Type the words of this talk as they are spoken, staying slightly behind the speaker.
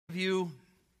You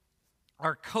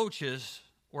are coaches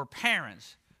or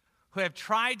parents who have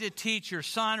tried to teach your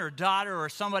son or daughter or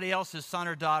somebody else's son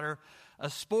or daughter a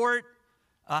sport,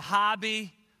 a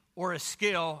hobby, or a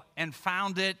skill and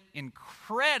found it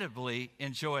incredibly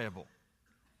enjoyable.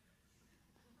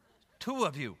 Two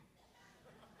of you.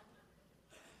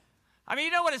 I mean,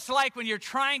 you know what it's like when you're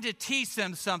trying to teach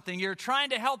them something. You're trying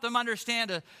to help them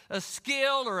understand a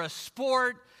skill or a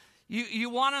sport. You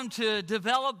want them to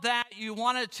develop that. You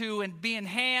want it to be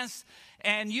enhanced.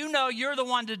 And you know you're the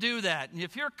one to do that. And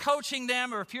if you're coaching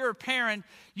them or if you're a parent,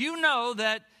 you know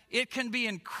that it can be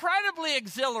incredibly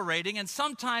exhilarating and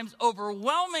sometimes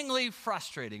overwhelmingly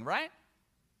frustrating, right?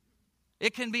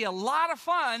 It can be a lot of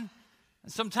fun,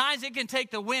 and sometimes it can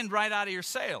take the wind right out of your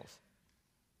sails.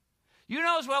 You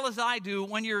know as well as I do,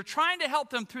 when you're trying to help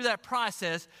them through that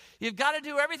process, you've got to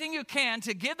do everything you can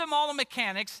to give them all the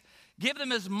mechanics, give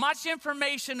them as much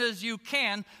information as you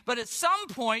can, but at some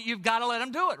point, you've got to let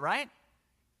them do it, right?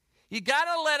 You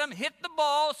got to let them hit the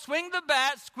ball, swing the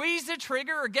bat, squeeze the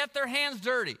trigger, or get their hands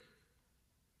dirty.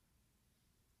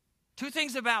 Two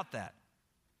things about that.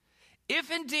 If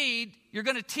indeed you're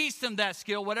going to teach them that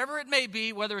skill, whatever it may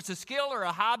be, whether it's a skill or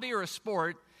a hobby or a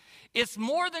sport, it's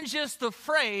more than just the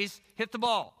phrase, hit the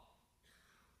ball.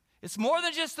 It's more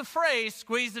than just the phrase,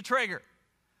 squeeze the trigger.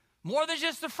 More than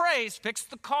just the phrase, fix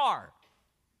the car.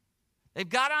 They've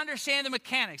got to understand the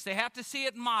mechanics. They have to see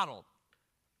it modeled.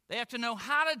 They have to know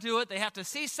how to do it. They have to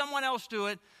see someone else do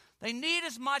it. They need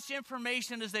as much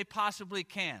information as they possibly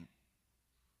can.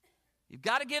 You've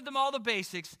got to give them all the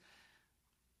basics.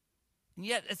 And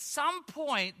yet, at some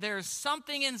point, there's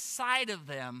something inside of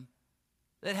them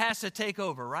that has to take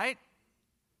over, right?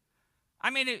 I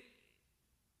mean,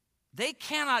 they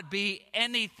cannot be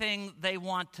anything they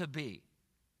want to be.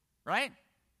 Right?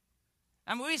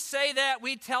 I mean, we say that,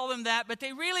 we tell them that, but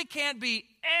they really can't be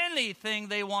anything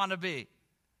they want to be.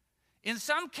 In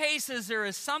some cases, there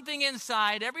is something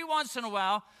inside, every once in a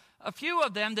while, a few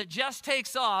of them that just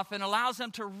takes off and allows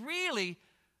them to really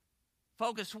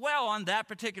focus well on that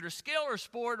particular skill or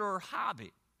sport or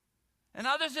hobby. And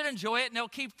others that enjoy it, and they'll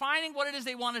keep finding what it is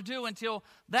they want to do until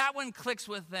that one clicks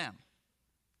with them.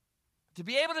 To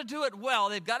be able to do it well,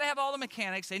 they've got to have all the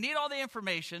mechanics, they need all the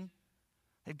information.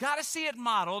 They've got to see it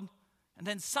modeled, and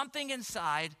then something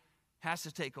inside has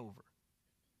to take over.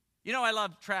 You know, I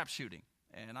love trap shooting,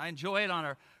 and I enjoy it on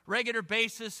a regular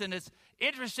basis, and it's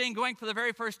interesting going for the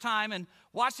very first time and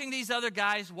watching these other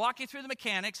guys walk you through the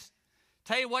mechanics,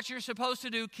 tell you what you're supposed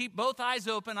to do, keep both eyes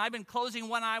open. I've been closing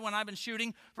one eye when I've been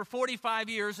shooting for 45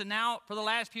 years, and now for the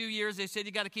last few years they said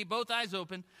you got to keep both eyes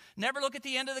open. Never look at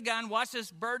the end of the gun, watch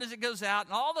this bird as it goes out,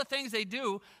 and all the things they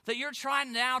do that you're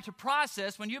trying now to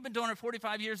process when you've been doing it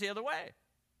 45 years the other way.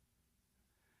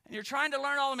 And you're trying to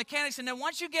learn all the mechanics, and then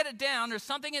once you get it down, there's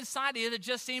something inside of you that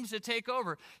just seems to take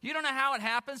over. You don't know how it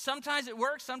happens. Sometimes it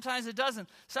works, sometimes it doesn't.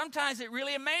 Sometimes it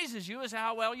really amazes you as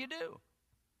how well you do.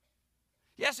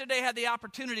 Yesterday, I had the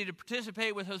opportunity to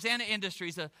participate with Hosanna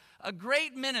Industries, a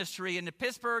great ministry in the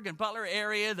Pittsburgh and Butler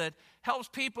area that helps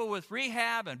people with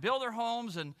rehab and build their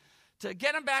homes and to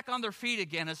get them back on their feet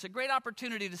again. It's a great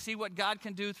opportunity to see what God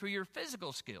can do through your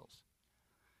physical skills.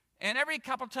 And every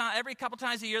couple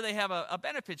times a year, they have a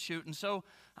benefit shoot. And so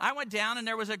I went down, and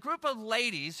there was a group of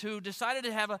ladies who decided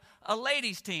to have a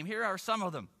ladies' team. Here are some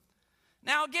of them.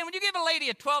 Now, again, when you give a lady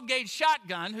a 12-gauge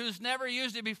shotgun who's never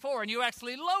used it before and you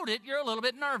actually load it, you're a little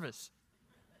bit nervous.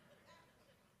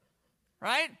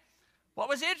 Right? What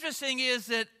was interesting is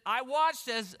that I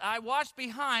watched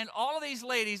behind all of these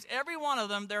ladies, every one of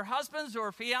them, their husbands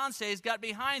or fiancés got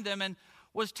behind them and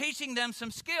was teaching them some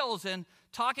skills and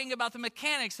talking about the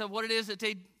mechanics of what it is that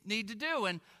they need to do.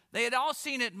 And they had all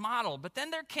seen it modeled. But then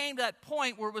there came that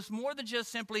point where it was more than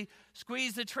just simply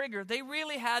squeeze the trigger. They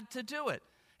really had to do it.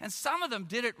 And some of them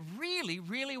did it really,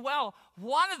 really well.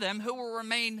 One of them, who will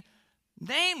remain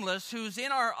nameless, who's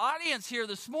in our audience here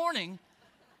this morning,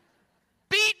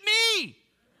 beat me.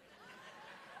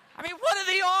 I mean, what are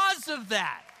the odds of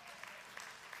that?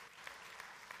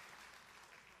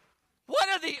 What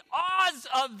are the odds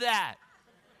of that?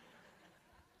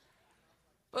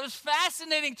 But it was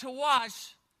fascinating to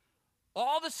watch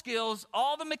all the skills,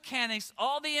 all the mechanics,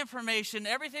 all the information,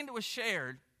 everything that was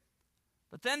shared.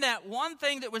 But then that one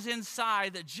thing that was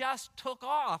inside that just took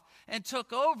off and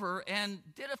took over and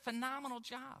did a phenomenal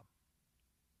job.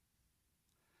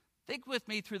 Think with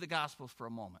me through the Gospels for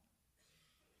a moment.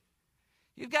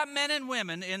 You've got men and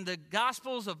women in the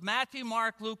Gospels of Matthew,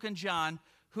 Mark, Luke, and John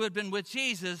who had been with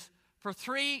Jesus for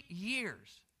 3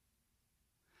 years.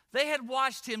 They had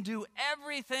watched him do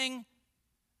everything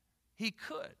he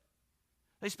could.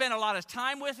 They spent a lot of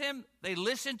time with him. They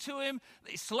listened to him.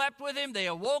 They slept with him. They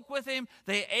awoke with him.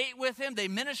 They ate with him. They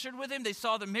ministered with him. They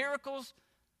saw the miracles.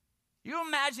 You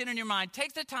imagine in your mind,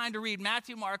 take the time to read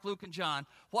Matthew, Mark, Luke, and John,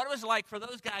 what it was like for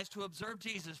those guys to observe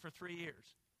Jesus for 3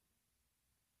 years.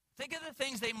 Think of the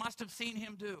things they must have seen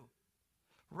him do.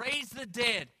 Raise the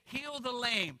dead, heal the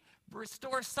lame,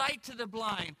 restore sight to the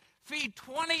blind, feed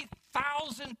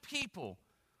 20,000 people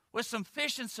with some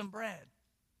fish and some bread.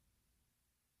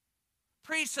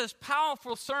 Preach such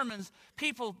powerful sermons,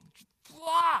 people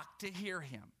flock to hear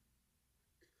him.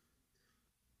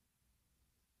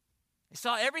 They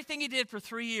saw everything he did for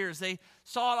 3 years. They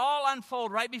saw it all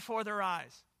unfold right before their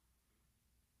eyes.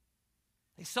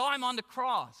 They saw him on the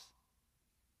cross.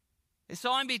 They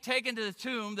saw him be taken to the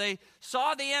tomb. They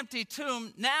saw the empty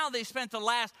tomb. Now they spent the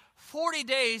last 40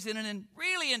 days in a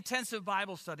really intensive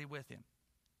Bible study with him.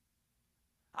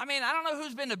 I mean, I don't know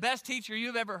who's been the best teacher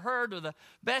you've ever heard, or the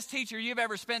best teacher you've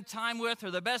ever spent time with,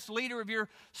 or the best leader of your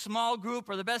small group,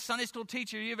 or the best Sunday school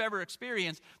teacher you've ever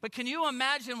experienced. But can you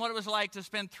imagine what it was like to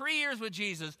spend 3 years with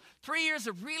Jesus, 3 years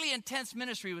of really intense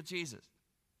ministry with Jesus?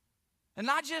 And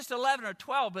not just 11 or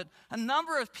 12, but a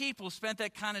number of people spent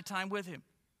that kind of time with him.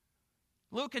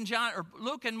 Luke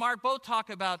and Mark both talk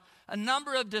about a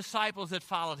number of disciples that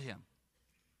followed him.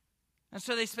 And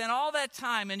so they spent all that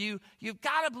time, and you've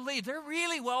got to believe they're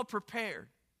really well prepared.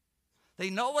 They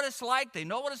know what it's like. They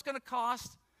know what it's going to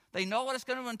cost. They know what it's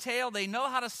going to entail. They know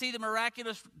how to see the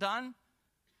miraculous done.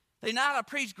 They know how to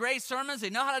preach great sermons. They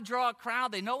know how to draw a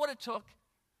crowd. They know what it took.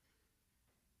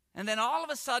 And then all of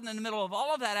a sudden, in the middle of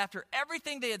all of that, after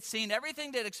everything they had seen,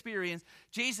 everything they had experienced,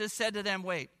 Jesus said to them,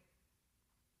 wait,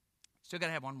 still got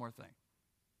to have one more thing.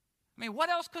 I mean, what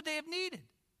else could they have needed?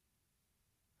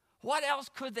 What else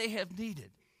could they have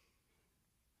needed?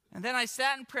 And then I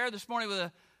sat in prayer this morning with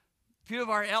a few of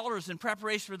our elders in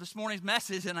preparation for this morning's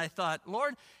message, and I thought,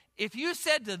 Lord, if you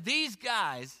said to these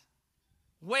guys,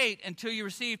 wait until you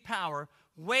receive power,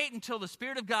 wait until the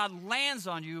Spirit of God lands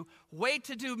on you, wait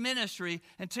to do ministry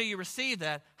until you receive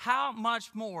that, how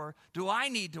much more do I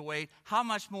need to wait? How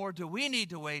much more do we need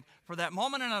to wait for that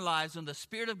moment in our lives when the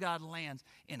Spirit of God lands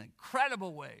in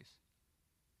incredible ways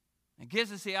and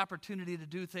gives us the opportunity to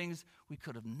do things we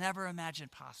could have never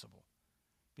imagined possible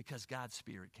because God's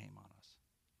Spirit came on us?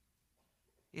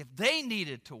 If they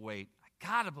needed to wait, I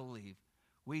got to believe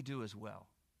we do as well.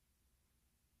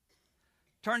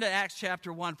 Turn to Acts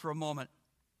chapter 1 for a moment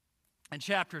and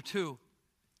chapter 2.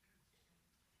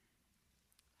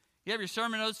 You have your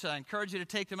sermon notes. I encourage you to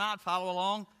take them out, follow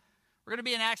along. We're going to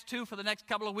be in Acts 2 for the next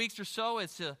couple of weeks or so.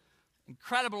 It's an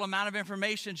incredible amount of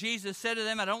information. Jesus said to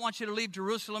them, I don't want you to leave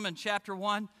Jerusalem in chapter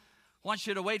 1. I want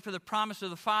you to wait for the promise of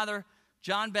the Father.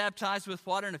 John baptized with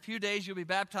water. In a few days, you'll be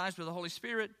baptized with the Holy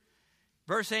Spirit.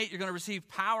 Verse 8, you're going to receive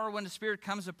power when the Spirit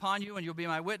comes upon you, and you'll be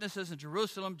my witnesses in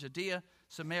Jerusalem, Judea,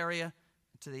 Samaria,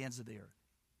 and to the ends of the earth.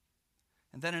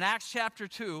 And then in Acts chapter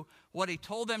 2, what he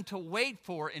told them to wait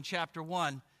for in chapter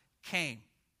 1 came.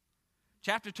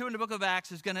 Chapter 2 in the book of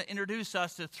Acts is going to introduce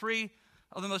us to three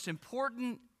of the most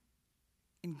important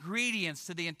ingredients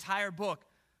to the entire book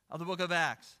of the book of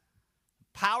Acts.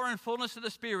 Power and fullness of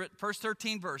the Spirit, first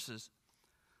 13 verses.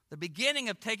 The beginning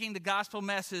of taking the gospel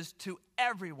message to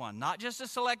everyone, not just a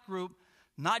select group,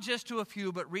 not just to a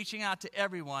few, but reaching out to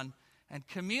everyone. And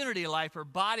community life or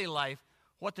body life,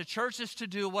 what the church is to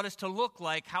do, what it's to look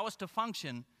like, how it's to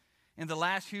function in the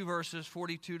last few verses,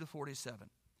 42 to 47. I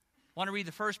want to read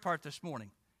the first part this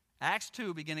morning. Acts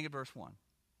 2, beginning at verse 1.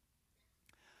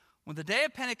 When the day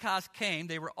of Pentecost came,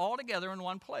 they were all together in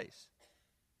one place.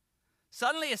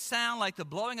 Suddenly a sound like the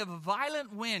blowing of a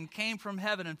violent wind came from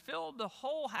heaven and filled the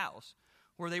whole house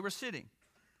where they were sitting.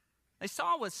 They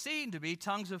saw what seemed to be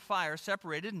tongues of fire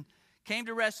separated and came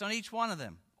to rest on each one of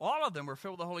them. All of them were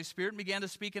filled with the Holy Spirit and began to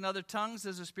speak in other tongues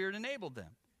as the Spirit enabled them.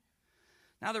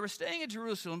 Now they were staying in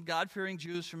Jerusalem, God-fearing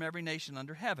Jews from every nation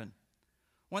under heaven.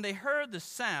 When they heard the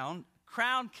sound, a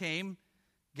crowd came,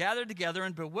 gathered together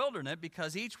in bewilderment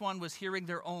because each one was hearing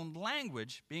their own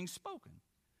language being spoken.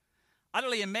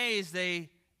 Utterly amazed, they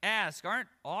asked, aren't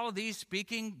all of these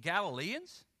speaking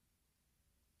Galileans?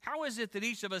 How is it that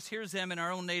each of us hears them in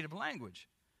our own native language?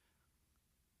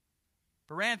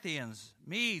 Parthians,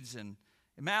 Medes, and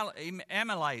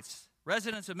Amalekites,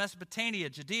 residents of Mesopotamia,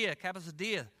 Judea,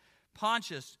 Cappadocia,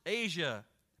 Pontus, Asia,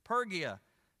 Phrygia,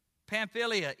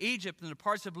 Pamphylia, Egypt, and the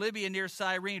parts of Libya near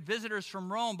Cyrene, visitors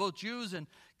from Rome, both Jews and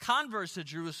converts to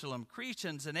Jerusalem,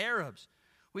 Cretans and Arabs.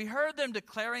 We heard them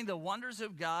declaring the wonders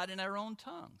of God in our own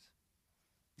tongues.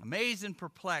 Amazed and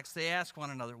perplexed, they asked one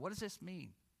another, what does this mean?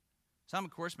 Some,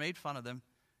 of course, made fun of them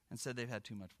and said they've had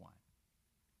too much wine.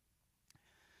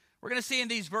 We're going to see in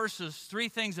these verses three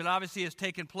things that obviously has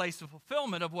taken place, the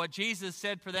fulfillment of what Jesus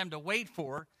said for them to wait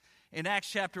for in Acts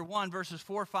chapter 1, verses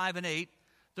 4, 5, and 8,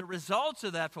 the results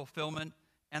of that fulfillment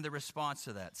and the response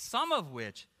to that, some of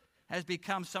which has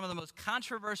become some of the most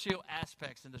controversial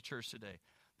aspects in the church today.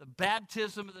 The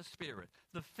baptism of the Spirit,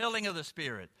 the filling of the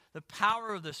Spirit, the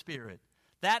power of the Spirit.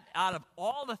 That, out of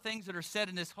all the things that are said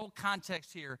in this whole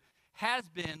context here, has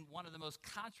been one of the most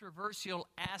controversial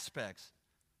aspects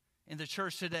in the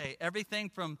church today. Everything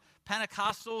from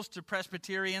Pentecostals to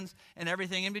Presbyterians and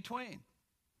everything in between.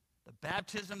 The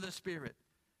baptism of the Spirit.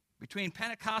 Between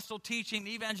Pentecostal teaching,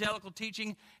 evangelical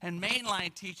teaching, and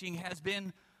mainline teaching has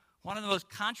been one of the most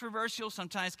controversial,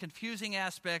 sometimes confusing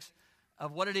aspects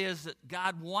of what it is that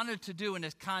God wanted to do in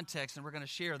this context, and we're going to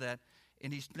share that in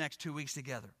these next 2 weeks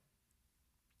together.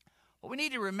 What we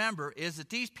need to remember is that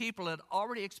these people had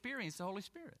already experienced the Holy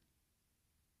Spirit.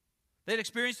 They'd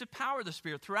experienced the power of the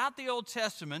Spirit. Throughout the Old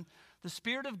Testament, the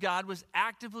Spirit of God was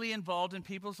actively involved in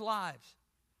people's lives.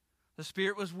 The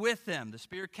Spirit was with them. The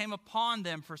Spirit came upon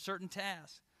them for certain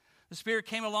tasks. The Spirit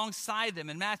came alongside them.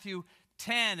 In Matthew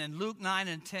 10 and Luke 9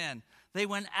 and 10, they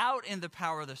went out in the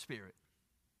power of the Spirit.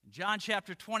 In John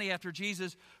chapter 20, after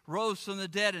Jesus rose from the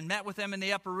dead and met with them in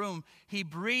the upper room, he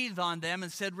breathed on them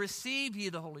and said, "Receive ye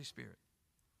the Holy Spirit."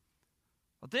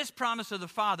 Well, this promise of the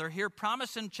Father, here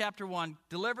promised in chapter 1,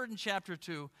 delivered in chapter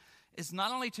 2, is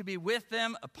not only to be with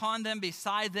them, upon them,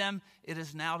 beside them, it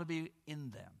is now to be in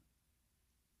them.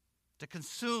 To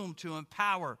consume, to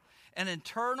empower, an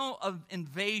internal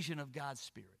invasion of God's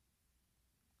Spirit.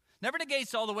 Never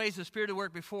negates all the ways the Spirit had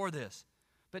worked before this.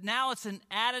 But now it's an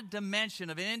added dimension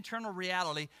of an internal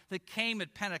reality that came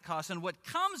at Pentecost. And what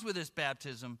comes with this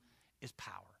baptism is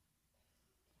power.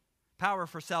 Power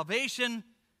for salvation,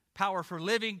 power for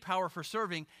living, power for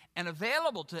serving, and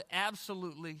available to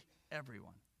absolutely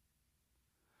everyone.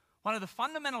 One of the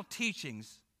fundamental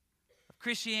teachings of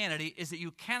Christianity is that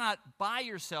you cannot by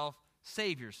yourself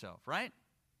save yourself, right?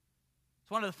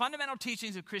 It's one of the fundamental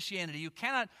teachings of Christianity. You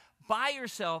cannot by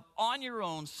yourself, on your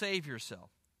own, save yourself.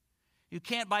 You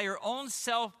can't by your own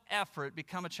self-effort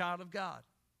become a child of God.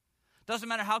 Doesn't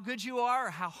matter how good you are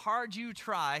or how hard you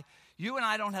try, you and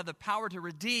I don't have the power to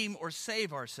redeem or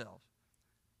save ourselves.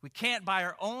 We can't by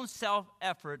our own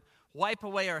self-effort wipe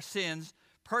away our sins,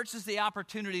 purchase the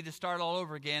opportunity to start all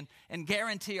over again, and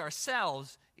guarantee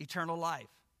ourselves eternal life.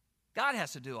 God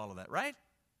has to do all of that, right?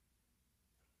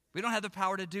 We don't have the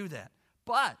power to do that.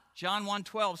 But John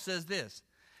 1:12 says this,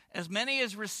 "As many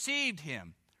as received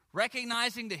him,"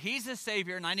 recognizing that he's the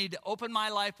Savior and I need to open my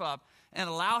life up and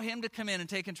allow him to come in and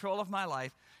take control of my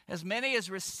life. As many as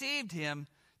received him,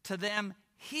 to them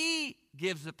he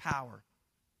gives the power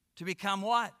to become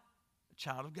what? A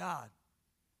child of God.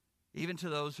 Even to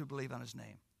those who believe on his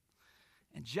name.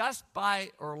 And just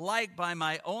by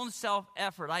my own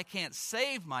self-effort, I can't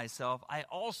save myself. I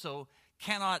also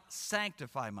cannot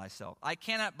sanctify myself. I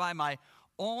cannot by my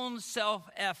own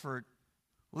self-effort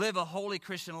live a holy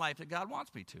Christian life that God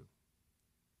wants me to.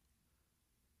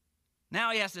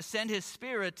 Now he has to send his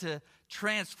Spirit to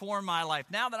transform my life.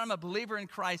 Now that I'm a believer in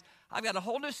Christ, I've got a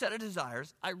whole new set of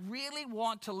desires. I really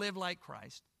want to live like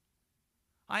Christ.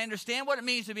 I understand what it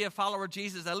means to be a follower of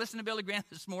Jesus. I listened to Billy Graham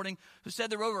this morning who said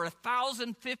there were over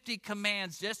 1,050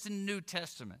 commands just in the New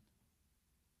Testament.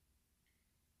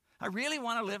 I really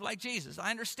want to live like Jesus.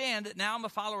 I understand that now I'm a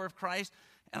follower of Christ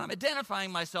and I'm identifying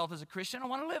myself as a Christian. I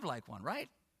want to live like one, right?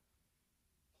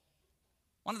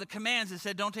 One of the commands that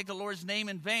said, don't take the Lord's name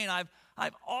in vain,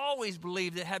 I've always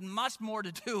believed it had much more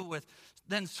to do with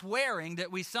than swearing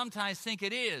that we sometimes think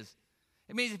it is.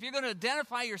 It means if you're going to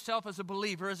identify yourself as a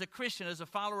believer, as a Christian, as a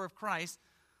follower of Christ,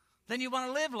 then you want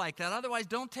to live like that. Otherwise,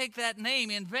 don't take that name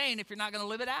in vain if you're not going to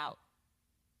live it out.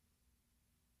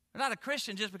 We're not a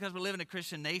Christian just because we live in a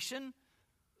Christian nation.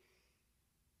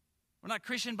 We're not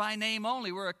Christian by name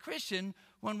only. We're a Christian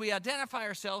when we identify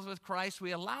ourselves with Christ.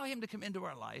 We allow him to come into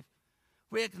our life.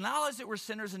 We acknowledge that we're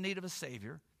sinners in need of a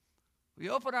Savior. We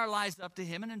open our lives up to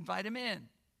him and invite him in.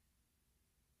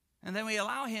 And then we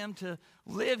allow him to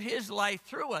live his life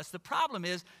through us. The problem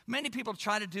is many people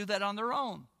try to do that on their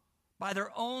own, by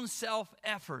their own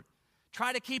self-effort.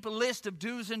 Try to keep a list of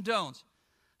do's and don'ts.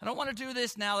 I don't want to do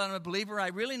this now that I'm a believer. I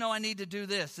really know I need to do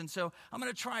this. And so I'm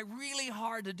going to try really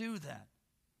hard to do that.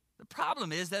 The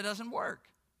problem is that doesn't work.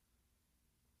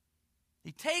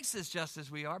 He takes us just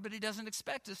as we are, but he doesn't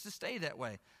expect us to stay that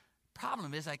way.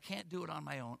 Problem is I can't do it on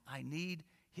my own. I need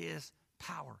his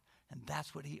power, and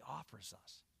that's what he offers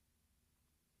us.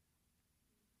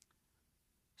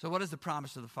 So what is the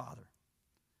promise of the Father?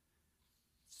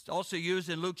 It's also used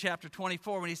in Luke chapter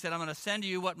 24 when he said, I'm going to send to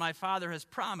you what my Father has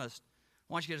promised.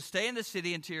 I want you to stay in the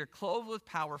city until you're clothed with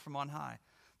power from on high.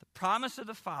 The promise of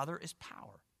the Father is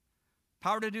power.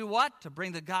 Power to do what? To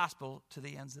bring the gospel to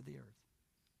the ends of the earth.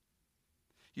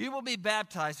 You will be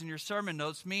baptized in your sermon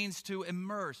notes means to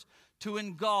immerse, to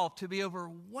engulf, to be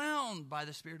overwhelmed by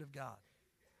the Spirit of God.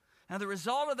 Now, the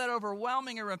result of that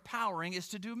overwhelming or empowering is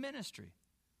to do ministry.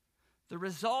 The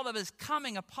result of his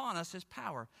coming upon us is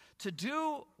power. To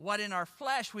do what in our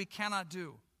flesh we cannot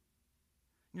do.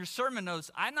 In your sermon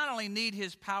notes, I not only need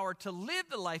his power to live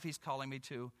the life he's calling me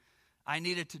to, I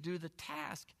need it to do the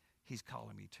task he's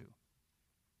calling me to.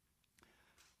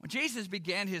 When Jesus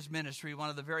began his ministry, one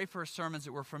of the very first sermons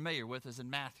that we're familiar with is in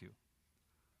Matthew.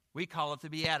 We call it the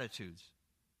Beatitudes.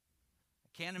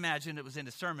 I can't imagine it was in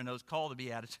his sermon notes called the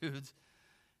Beatitudes,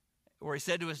 where he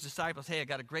said to his disciples, hey, I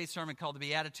got a great sermon called the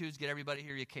Beatitudes. Get everybody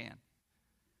here you can.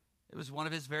 It was one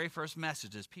of his very first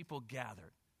messages. People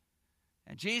gathered.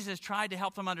 And Jesus tried to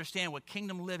help them understand what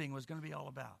kingdom living was going to be all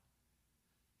about.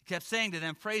 He kept saying to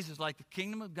them phrases like, the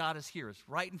kingdom of God is here. It's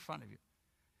right in front of you.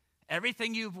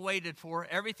 Everything you've waited for,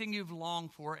 everything you've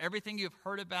longed for, everything you've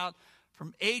heard about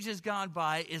from ages gone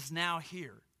by is now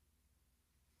here.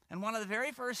 And one of the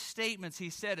very first statements he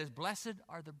said is, blessed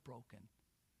are the broken.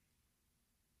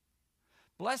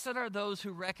 Blessed are those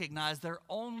who recognize their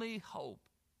only hope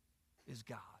is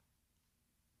God.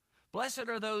 Blessed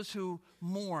are those who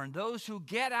mourn, those who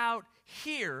get out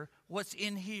here what's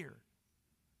in here,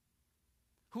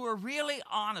 who are really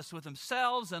honest with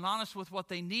themselves and honest with what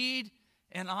they need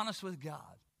and honest with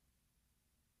God.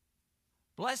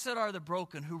 Blessed are the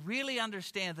broken who really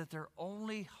understand that their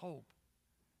only hope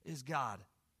is God,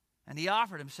 and he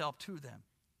offered himself to them.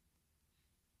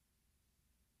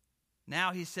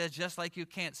 Now he says, just like you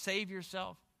can't save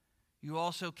yourself, you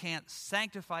also can't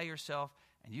sanctify yourself,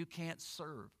 and you can't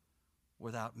serve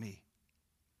without me.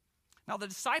 Now the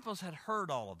disciples had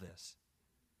heard all of this.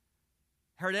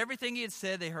 Heard everything he had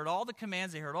said. They heard all the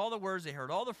commands. They heard all the words. They heard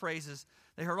all the phrases.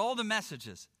 They heard all the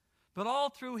messages. But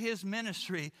all through his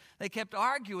ministry, they kept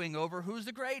arguing over who's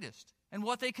the greatest and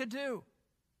what they could do.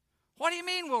 What do you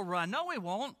mean we'll run? No, we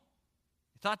won't.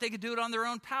 They thought they could do it on their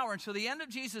own power until the end of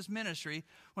Jesus' ministry,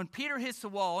 when Peter hits the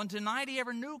wall and denied he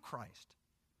ever knew Christ,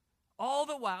 all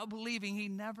the while believing he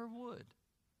never would.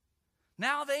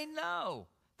 Now they know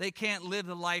they can't live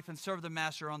the life and serve the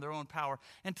master on their own power.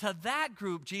 And to that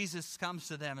group, Jesus comes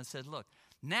to them and said, look,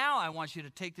 now I want you to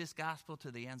take this gospel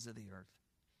to the ends of the earth.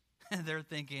 And they're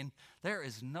thinking, there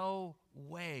is no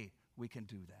way we can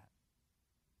do that.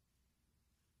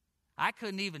 I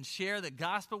couldn't even share the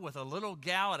gospel with a little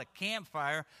gal at a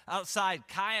campfire outside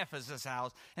Caiaphas'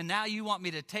 house. And now you want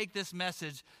me to take this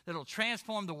message that'll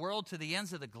transform the world to the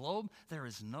ends of the globe? There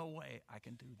is no way I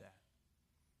can do that.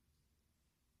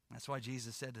 That's why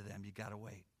Jesus said to them, you got to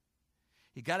wait.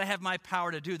 You got to have my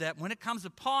power to do that. When it comes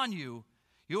upon you,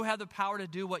 you'll have the power to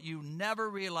do what you never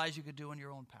realized you could do in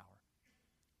your own power.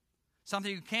 Something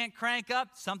you can't crank up,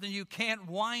 something you can't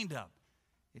wind up.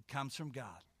 It comes from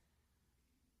God.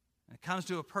 And it comes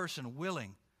to a person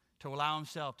willing to allow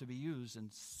himself to be used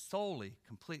and solely,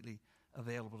 completely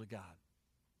available to God.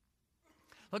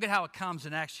 Look at how it comes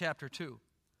in Acts chapter 2.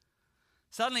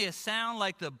 Suddenly a sound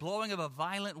like the blowing of a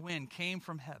violent wind came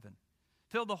from heaven,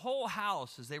 filled the whole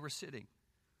house as they were sitting.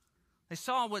 They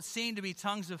saw what seemed to be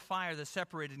tongues of fire that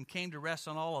separated and came to rest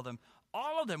on all of them.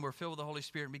 All of them were filled with the Holy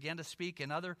Spirit and began to speak in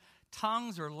other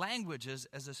tongues or languages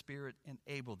as the Spirit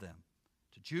enabled them.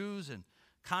 To Jews and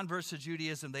converts to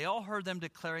Judaism, they all heard them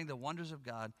declaring the wonders of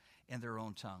God in their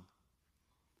own tongue.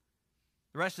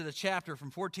 The rest of the chapter from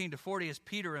 14 to 40 is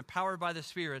Peter, empowered by the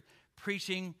Spirit,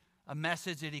 preaching a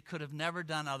message that he could have never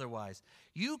done otherwise.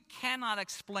 You cannot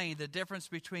explain the difference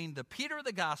between the Peter of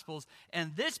the Gospels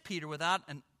and this Peter without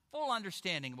a full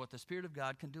understanding of what the Spirit of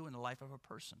God can do in the life of a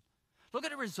person. Look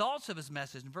at the results of his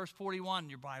message in verse 41 in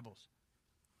your Bibles.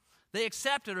 They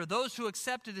accepted, or those who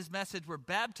accepted his message were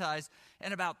baptized,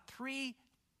 and about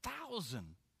 3,000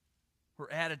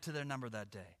 were added to their number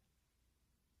that day.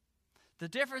 The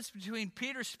difference between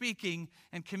Peter speaking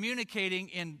and communicating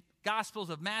in Gospels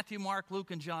of Matthew, Mark,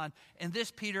 Luke, and John, and this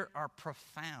Peter are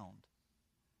profound.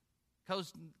 Coach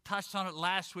touched on it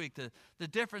last week. The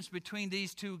difference between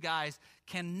these two guys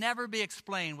can never be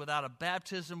explained without a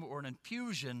baptism or an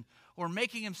infusion or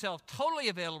making himself totally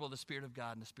available to the Spirit of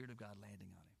God and the Spirit of God landing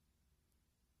on him.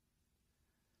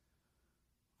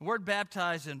 The word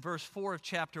baptized in verse 4 of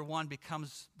chapter 1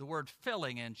 becomes the word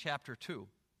filling in chapter 2.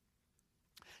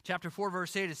 Chapter 4,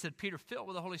 verse 8, it said, Peter, filled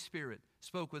with the Holy Spirit,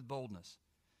 spoke with boldness.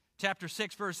 Chapter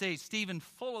 6, verse 8, Stephen,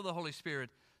 full of the Holy Spirit,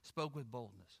 spoke with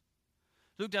boldness.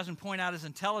 Luke doesn't point out his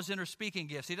intelligent or speaking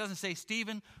gifts. He doesn't say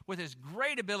Stephen with his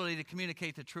great ability to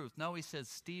communicate the truth. No, he says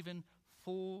Stephen,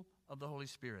 full of the Holy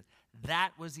Spirit.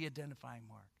 That was the identifying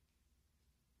mark.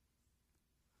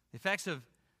 The effects of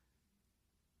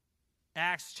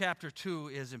Acts chapter 2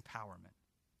 is empowerment.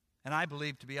 And I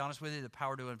believe, to be honest with you, the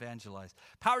power to evangelize.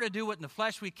 Power to do what in the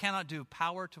flesh we cannot do.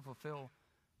 Power to fulfill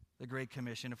the Great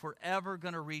Commission. If we're ever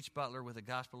going to reach Butler with the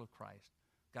gospel of Christ,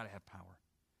 got to have power.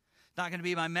 It's not going to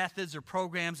be by methods or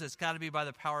programs. It's got to be by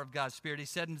the power of God's Spirit. He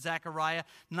said in Zechariah,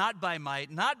 not by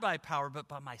might, not by power, but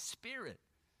by my Spirit,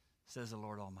 says the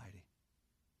Lord Almighty.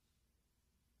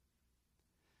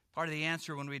 Part of the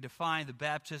answer when we define the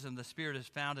baptism of the Spirit is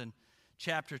found in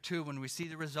chapter 2 when we see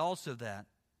the results of that.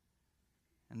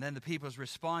 And then the people's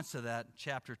response to that,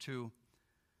 chapter 2,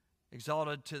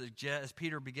 exalted to as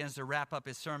Peter begins to wrap up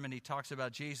his sermon, he talks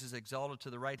about Jesus exalted to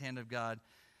the right hand of God.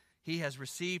 He has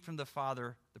received from the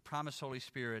Father the promised Holy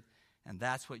Spirit, and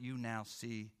that's what you now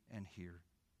see and hear.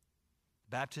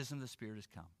 The baptism of the Spirit has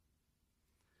come.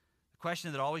 The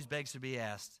question that always begs to be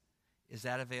asked, is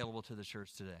that available to the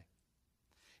church today?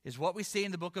 Is what we see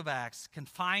in the book of Acts,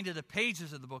 confined to the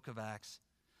pages of the book of Acts,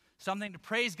 something to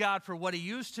praise God for what he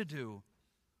used to do,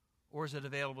 or is it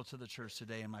available to the church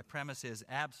today? And my premise is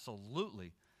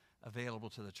absolutely available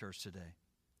to the church today.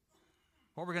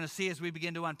 What we're going to see as we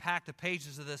begin to unpack the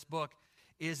pages of this book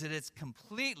is that it's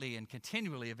completely and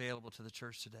continually available to the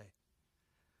church today.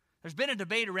 There's been a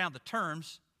debate around the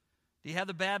terms. Do you have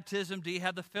the baptism? Do you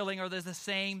have the filling? Are they the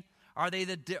same? Are they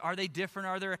different?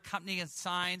 Are there accompanying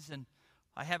signs? And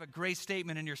I have a great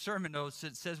statement in your sermon notes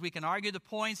that says we can argue the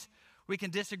points, we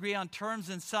can disagree on terms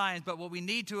and signs, but what we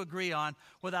need to agree on,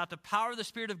 without the power of the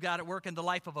Spirit of God at work in the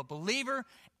life of a believer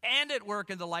and at work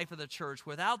in the life of the church,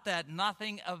 without that,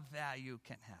 nothing of value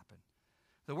can happen.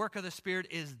 The work of the Spirit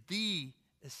is the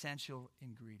essential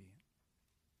ingredient.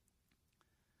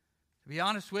 To be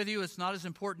honest with you, it's not as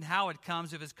important how it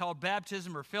comes, if it's called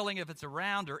baptism or filling, if it's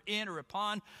around or in or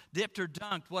upon, dipped or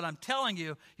dunked. What I'm telling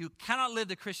you, you cannot live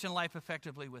the Christian life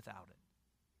effectively without it.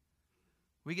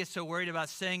 We get so worried about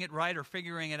saying it right or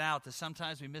figuring it out that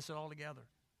sometimes we miss it altogether.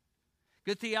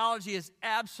 Good theology is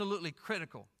absolutely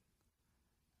critical.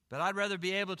 But I'd rather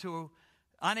be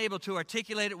unable to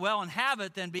articulate it well and have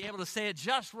it than be able to say it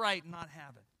just right and not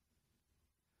have it.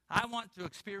 I want to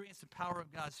experience the power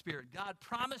of God's Spirit. God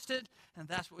promised it, and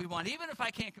that's what we want, even if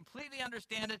I can't completely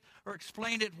understand it or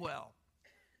explain it well.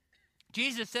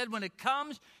 Jesus said, when it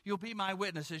comes, you'll be my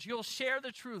witnesses. You'll share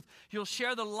the truth. You'll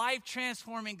share the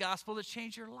life-transforming gospel that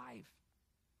changed your life.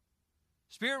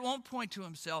 Spirit won't point to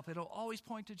himself. It'll always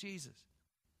point to Jesus.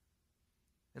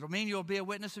 It'll mean you'll be a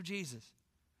witness of Jesus.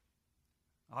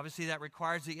 Obviously, that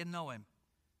requires that you know him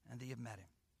and that you've met him.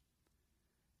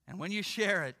 And when you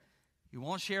share it, you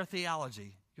won't share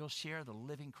theology. You'll share the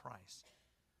living Christ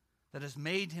that has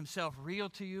made himself real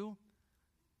to you,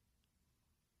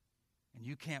 and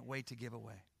you can't wait to give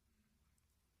away.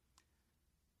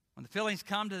 When the fillings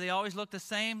come, do they always look the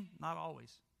same? Not always.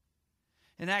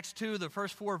 In Acts 2, the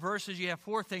first 4 verses, you have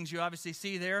 4 things you obviously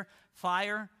see there.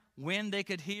 Fire, wind they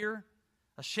could hear,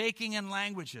 a shaking in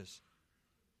languages.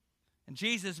 In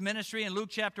Jesus' ministry in Luke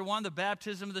chapter 1, the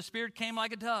baptism of the Spirit came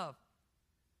like a dove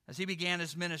as he began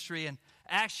his ministry. In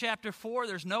Acts chapter 4,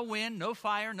 there's no wind, no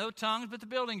fire, no tongues, but the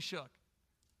building shook.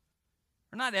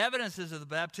 They're not evidences of the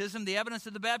baptism. The evidence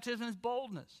of the baptism is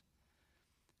boldness.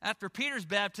 After Peter's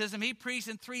baptism, he preached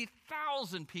and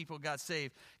 3,000 people got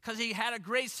saved because he had a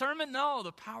great sermon? No,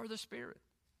 the power of the Spirit.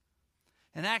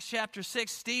 In Acts chapter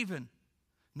 6, Stephen,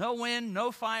 no wind,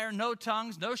 no fire, no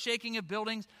tongues, no shaking of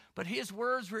buildings, but his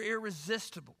words were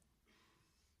irresistible.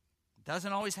 It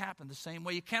doesn't always happen the same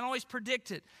way. You can't always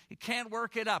predict it. You can't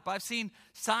work it up. I've seen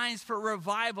signs for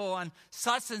revival on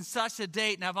such and such a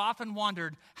date, and I've often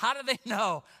wondered, how do they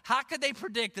know? How could they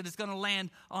predict that it's going to land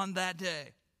on that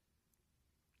day?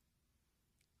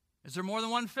 Is there more than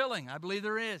one filling? I believe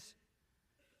there is.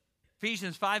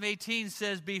 Ephesians 5:18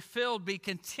 says, be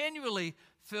continually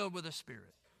filled with the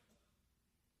Spirit.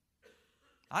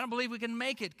 I don't believe we can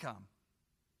make it come,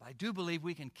 but I do believe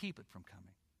we can keep it from coming.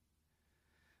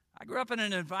 I grew up in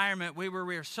an environment where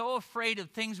we were so afraid of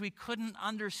things we couldn't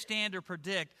understand or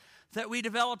predict that we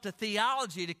developed a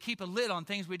theology to keep a lid on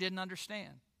things we didn't understand.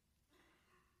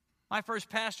 My first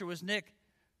pastor was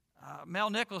Mel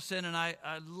Nicholson, and I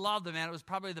loved the man. It was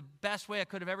probably the best way I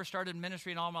could have ever started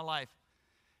ministry in all my life.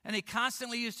 And he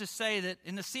constantly used to say that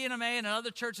in the CNMA and in other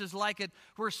churches like it,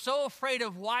 we're so afraid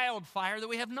of wildfire that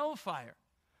we have no fire.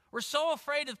 We're so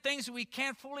afraid of things that we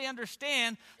can't fully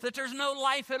understand that there's no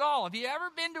life at all. Have you ever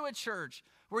been to a church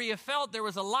where you felt there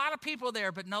was a lot of people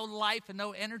there but no life and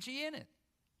no energy in it?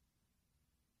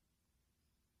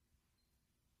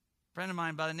 friend of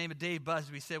mine by the name of Dave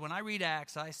Busby said, when I read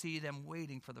Acts, I see them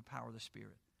waiting for the power of the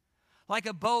Spirit. like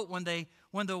a boat when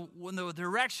the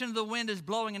direction of the wind is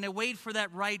blowing and they wait for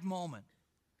that right moment.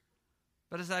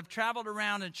 But as I've traveled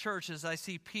around in churches, I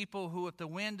see people who, if the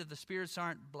wind of the spirits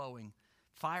aren't blowing,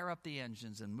 fire up the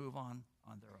engines and move on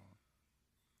their own.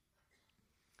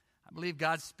 I believe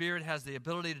God's Spirit has the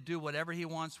ability to do whatever He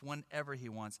wants, whenever He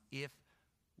wants, if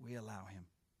we allow Him.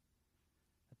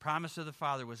 The promise of the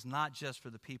Father was not just for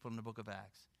the people in the book of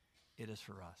Acts. It is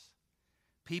for us.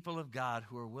 People of God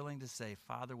who are willing to say,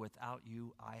 Father, without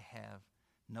you, I have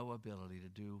no ability to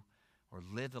do or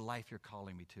live the life you're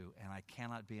calling me to, and I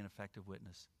cannot be an effective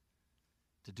witness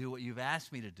to do what you've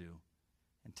asked me to do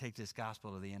and take this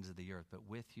gospel to the ends of the earth. But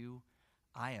with you,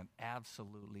 I am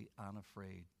absolutely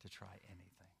unafraid to try anything.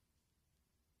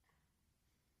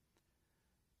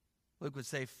 Luke would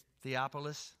say,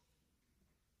 Theophilus,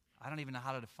 I don't even know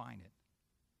how to define it.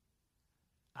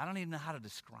 I don't even know how to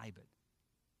describe it.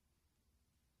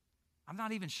 I'm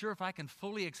not even sure if I can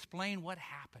fully explain what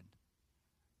happened.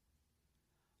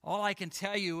 All I can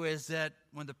tell you is that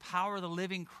when the power of the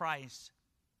living Christ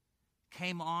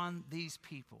came on these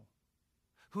people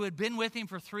who had been with him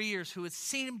for 3 years, who had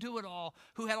seen him do it all,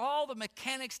 who had all the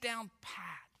mechanics down pat,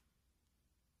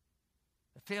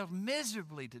 that failed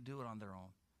miserably to do it on their own.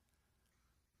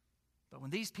 But when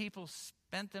these people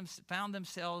found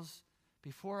themselves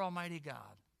before Almighty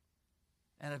God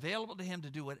and available to him to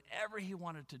do whatever he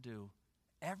wanted to do,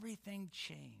 everything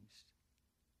changed.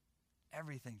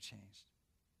 Everything changed.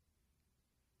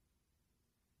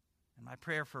 And my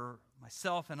prayer for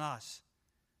myself and us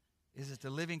is that the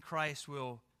living Christ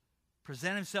will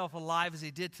present himself alive as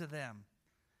he did to them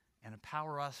and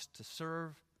empower us to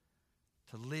serve,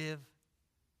 to live,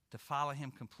 to follow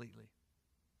him completely.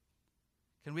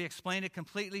 Can we explain it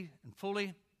completely and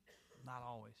fully? Not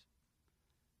always.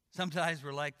 Sometimes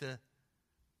we're like the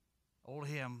old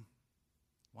hymn,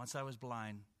 once I was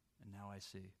blind and now I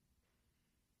see.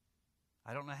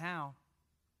 I don't know how.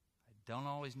 I don't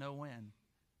always know when.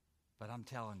 But I'm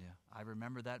telling you, I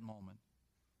remember that moment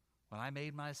when I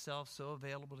made myself so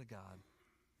available to God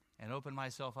and opened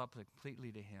myself up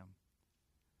completely to him,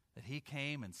 that he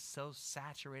came and so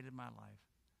saturated my life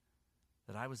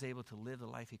that I was able to live the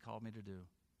life he called me to do.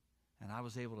 And I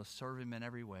was able to serve him in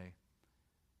every way.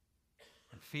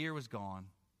 And fear was gone,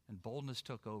 and boldness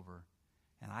took over,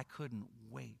 and I couldn't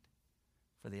wait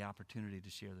for the opportunity to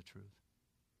share the truth.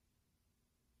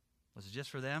 Was it just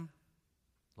for them?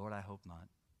 Lord, I hope not.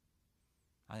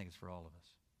 I think it's for all of us.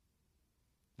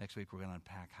 Next week, we're going to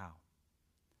unpack how.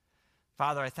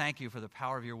 Father, I thank you for the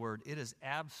power of your word. It is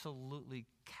absolutely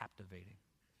captivating.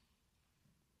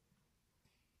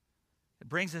 It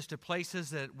brings us to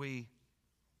places that we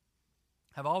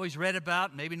have always read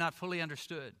about, maybe not fully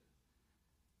understood.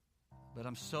 But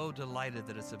I'm so delighted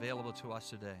that it's available to us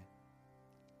today.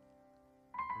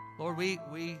 Lord,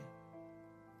 we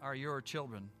are your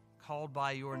children, called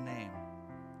by your name.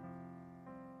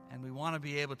 And we want to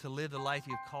be able to live the life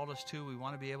you've called us to. We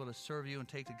want to be able to serve you and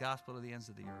take the gospel to the ends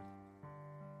of the earth.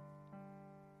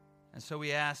 And so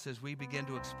we ask, as we begin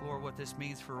to explore what this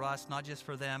means for us, not just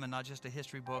for them and not just a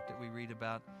history book that we read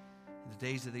about in the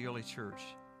days of the early church,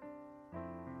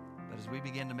 but as we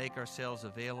begin to make ourselves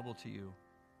available to you,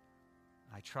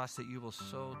 I trust that you will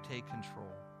so take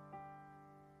control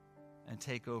and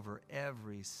take over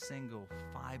every single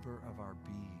fiber of our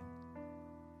being,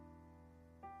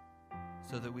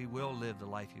 so that we will live the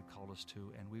life you've called us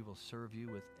to, and we will serve you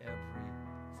with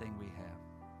everything we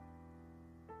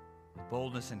have, with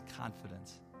boldness and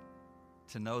confidence,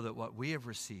 to know that what we have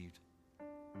received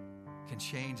can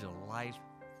change a life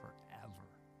forever.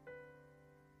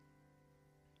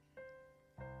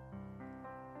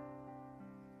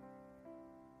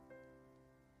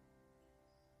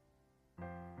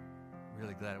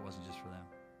 Really glad it wasn't just for them.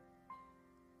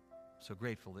 So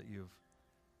grateful that you've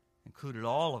included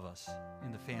all of us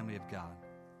in the family of God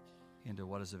into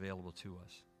what is available to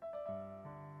us.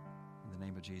 In the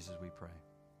name of Jesus we pray.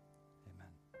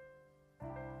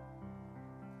 Amen.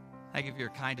 Thank you for your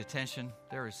kind attention.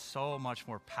 There is so much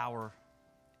more power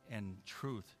and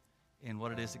truth in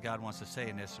what it is that God wants to say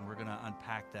in this, and we're going to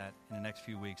unpack that in the next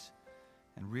few weeks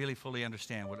and really fully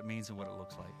understand what it means and what it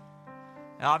looks like.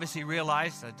 I obviously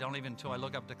realize, I don't even until I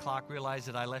look up the clock realize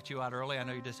that I left you out early. I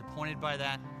know you're disappointed by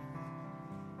that.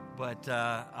 But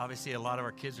obviously a lot of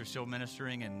our kids are still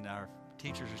ministering and our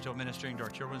teachers are still ministering to our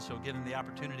children. So give them the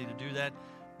opportunity to do that.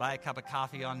 Buy a cup of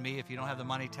coffee on me. If you don't have the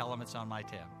money, tell them it's on my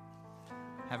tab.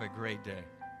 Have a great day.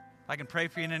 If I can pray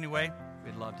for you in any way,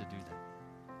 we'd love to do that.